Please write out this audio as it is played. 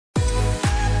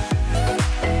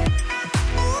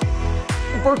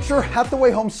Berkshire Hathaway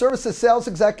Home Services sales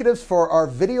executives for our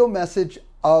video message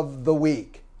of the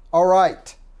week. All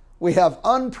right, we have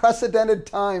unprecedented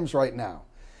times right now.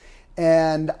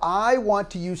 And I want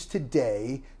to use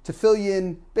today to fill you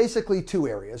in basically two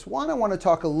areas. One, I want to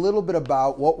talk a little bit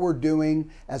about what we're doing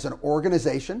as an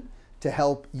organization to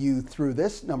help you through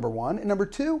this, number one. And number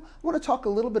two, I want to talk a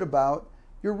little bit about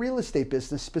your real estate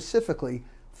business specifically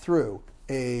through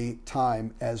a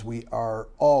time as we are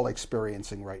all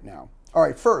experiencing right now. All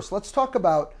right, first, let's talk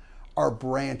about our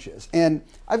branches. And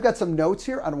I've got some notes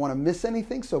here. I don't want to miss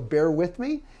anything, so bear with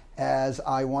me as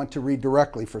I want to read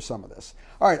directly for some of this.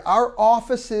 All right, our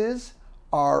offices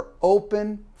are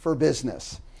open for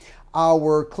business.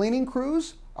 Our cleaning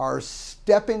crews are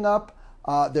stepping up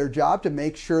their job to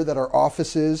make sure that our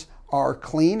offices are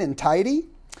clean and tidy.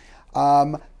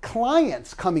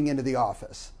 Clients coming into the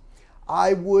office,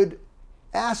 I would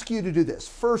ask you to do this.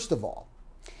 First of all,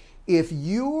 if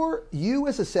you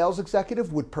as a sales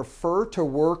executive would prefer to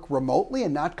work remotely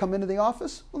and not come into the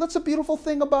office, well, that's a beautiful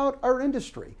thing about our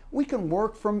industry. We can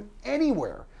work from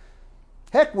anywhere.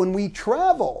 Heck, when we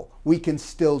travel, we can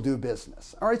still do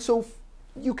business. All right, so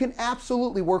you can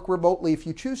absolutely work remotely if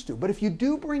you choose to. But if you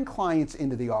do bring clients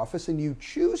into the office and you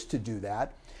choose to do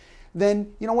that,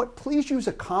 then you know what? Please use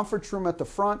a conference room at the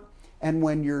front. And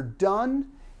when you're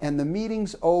done and the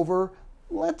meeting's over,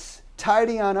 let's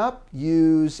tidy on up,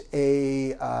 use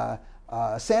a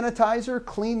sanitizer,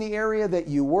 clean the area that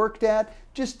you worked at,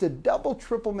 just to double,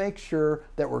 triple make sure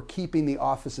that we're keeping the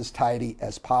office as tidy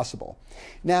as possible.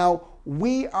 Now,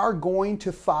 we are going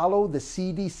to follow the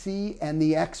CDC and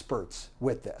the experts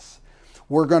with this.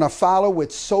 We're going to follow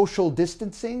with social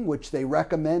distancing, which they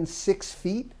recommend 6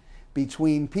 feet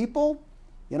between people.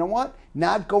 You know what?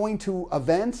 Not going to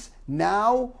events,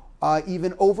 now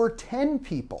even over 10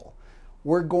 people.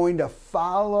 We're going to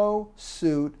follow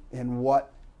suit in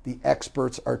what the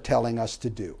experts are telling us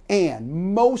to do.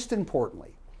 And most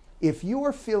importantly, if you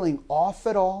are feeling off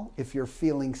at all, if you're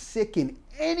feeling sick in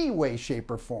any way, shape,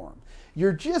 or form,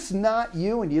 you're just not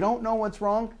you and you don't know what's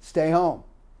wrong, stay home.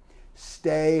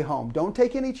 Stay home. Don't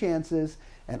take any chances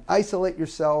and isolate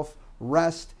yourself,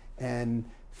 rest, and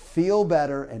feel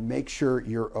better and make sure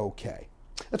you're okay.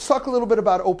 Let's talk a little bit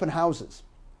about open houses.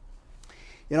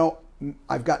 You know,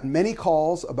 I've gotten many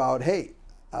calls about, hey,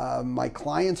 my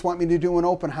clients want me to do an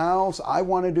open house. I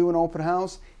want to do an open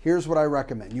house. Here's what I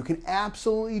recommend. You can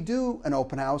absolutely do an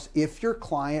open house if your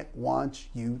client wants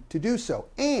you to do so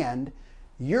and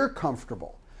you're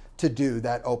comfortable to do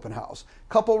that open house.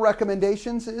 Couple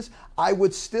recommendations is I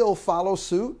would still follow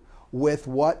suit with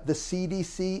what the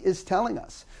CDC is telling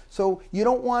us. So you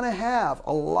don't want to have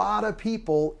a lot of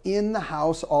people in the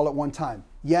house all at one time.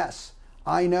 Yes,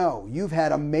 I know you've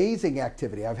had amazing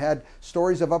activity. I've had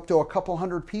stories of up to a couple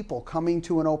hundred people coming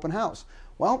to an open house.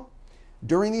 Well,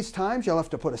 during these times, you'll have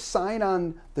to put a sign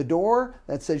on the door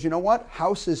that says, you know what,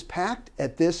 house is packed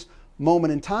at this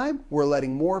moment in time. We're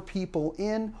letting more people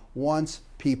in once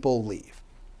people leave.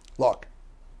 Look,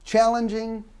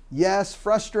 challenging, yes,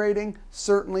 frustrating,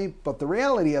 certainly, but the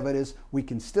reality of it is we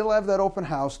can still have that open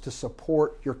house to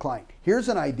support your client. Here's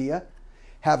an idea.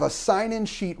 Have a sign-in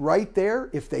sheet right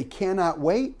there if they cannot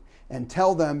wait, and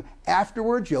tell them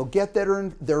afterwards you'll get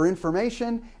their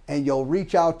information and you'll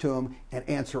reach out to them and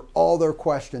answer all their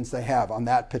questions they have on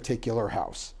that particular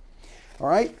house. All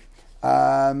right,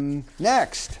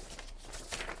 next.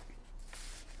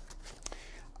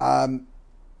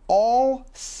 All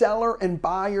seller and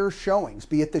buyer showings,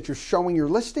 be it that you're showing your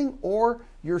listing or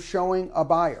you're showing a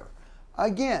buyer.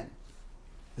 Again,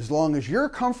 as long as you're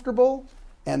comfortable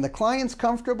and the client's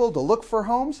comfortable to look for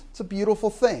homes, it's a beautiful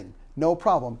thing, no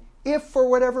problem. If for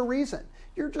whatever reason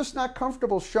you're just not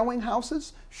comfortable showing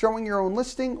houses, showing your own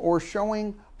listing, or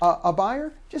showing a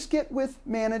buyer, just get with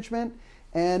management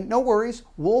and no worries,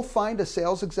 we'll find a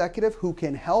sales executive who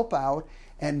can help out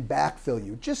and backfill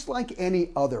you, just like any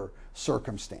other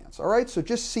circumstance. All right, so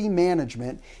just see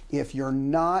management if you're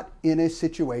not in a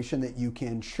situation that you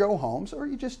can show homes or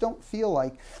you just don't feel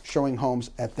like showing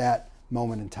homes at that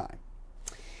moment in time.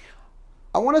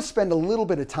 I want to spend a little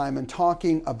bit of time in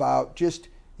talking about just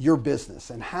your business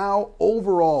and how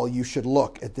overall you should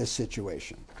look at this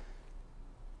situation.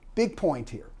 Big point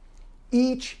here.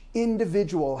 Each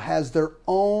individual has their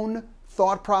own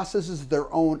thought processes,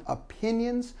 their own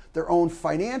opinions, their own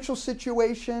financial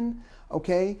situation,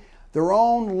 okay? Their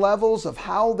own levels of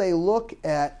how they look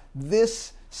at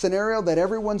this scenario that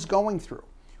everyone's going through.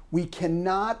 We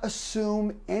cannot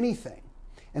assume anything.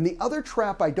 And the other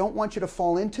trap I don't want you to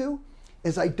fall into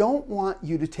is I don't want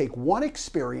you to take one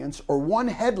experience or one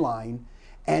headline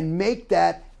and make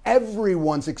that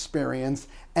everyone's experience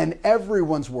and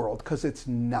everyone's world, because it's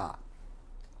not.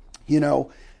 You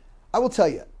know, I will tell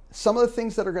you, some of the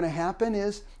things that are going to happen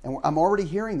is, and I'm already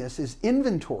hearing this, is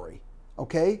inventory,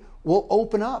 okay, will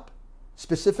open up,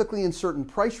 specifically in certain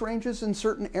price ranges in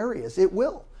certain areas. It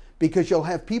will, because you'll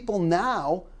have people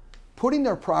now putting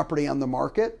their property on the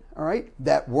market, all right,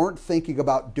 that weren't thinking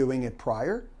about doing it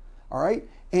prior, all right?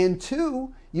 And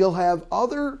two, you'll have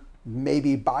other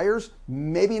maybe buyers,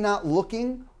 maybe not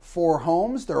looking for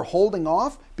homes. They're holding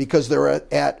off because they're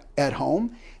at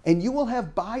home. And you will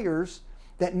have buyers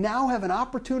that now have an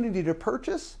opportunity to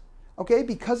purchase, okay,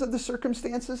 because of the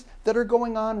circumstances that are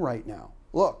going on right now.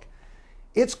 Look,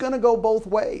 it's going to go both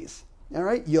ways, all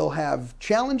right? You'll have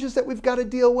challenges that we've got to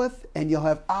deal with, and you'll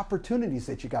have opportunities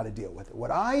that you got to deal with.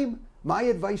 My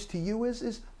advice to you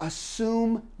is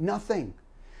assume nothing.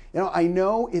 You know, I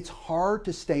know it's hard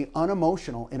to stay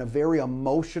unemotional in a very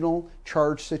emotional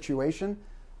charged situation,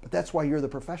 but that's why you're the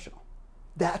professional.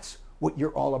 That's what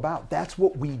you're all about. That's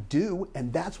what we do,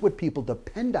 and that's what people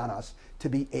depend on us to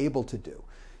be able to do.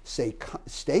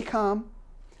 Stay calm,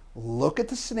 look at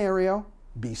the scenario,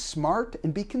 be smart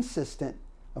and be consistent,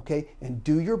 okay, and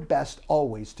do your best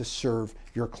always to serve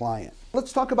your client.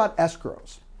 Let's talk about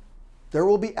escrows. There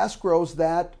will be escrows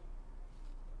that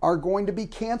are going to be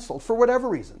canceled for whatever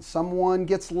reason. Someone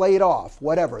gets laid off,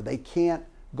 whatever. They can't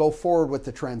go forward with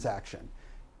the transaction.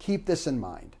 Keep this in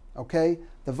mind, okay?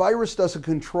 The virus doesn't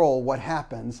control what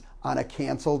happens on a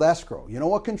canceled escrow. You know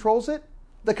what controls it?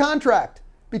 The contract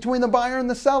between the buyer and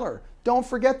the seller. Don't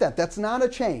forget that. That's not a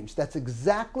change. That's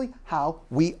exactly how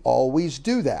we always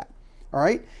do that, all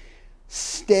right?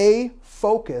 Stay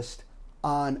focused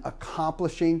on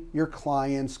accomplishing your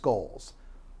client's goals.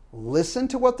 Listen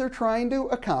to what they're trying to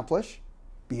accomplish,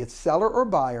 be it seller or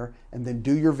buyer, and then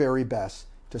do your very best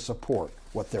to support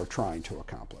what they're trying to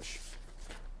accomplish.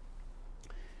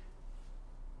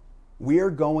 We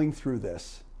are going through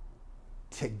this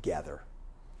together.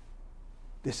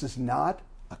 This is not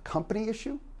a company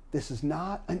issue. This is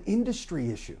not an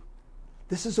industry issue.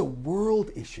 This is a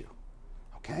world issue,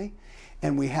 okay?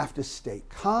 And we have to stay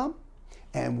calm,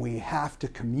 and we have to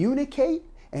communicate.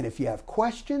 And if you have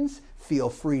questions, feel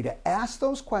free to ask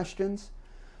those questions.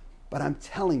 But I'm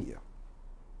telling you,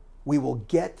 we will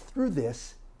get through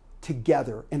this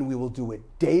together, and we will do it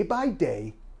day by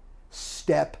day,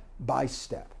 step by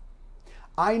step.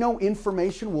 I know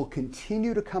information will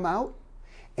continue to come out,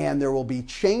 and there will be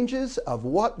changes of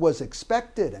what was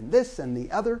expected and this and the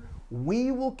other.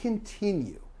 We will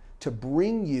continue to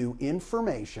bring you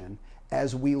information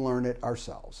as we learn it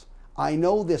ourselves. I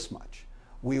know this much.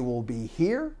 We will be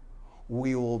here.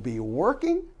 We will be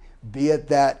working, be it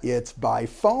that it's by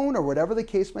phone or whatever the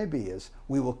case may be,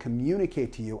 we will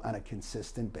communicate to you on a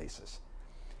consistent basis.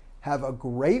 Have a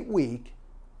great week.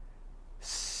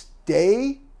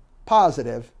 Stay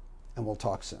positive, and we'll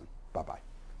talk soon. Bye-bye.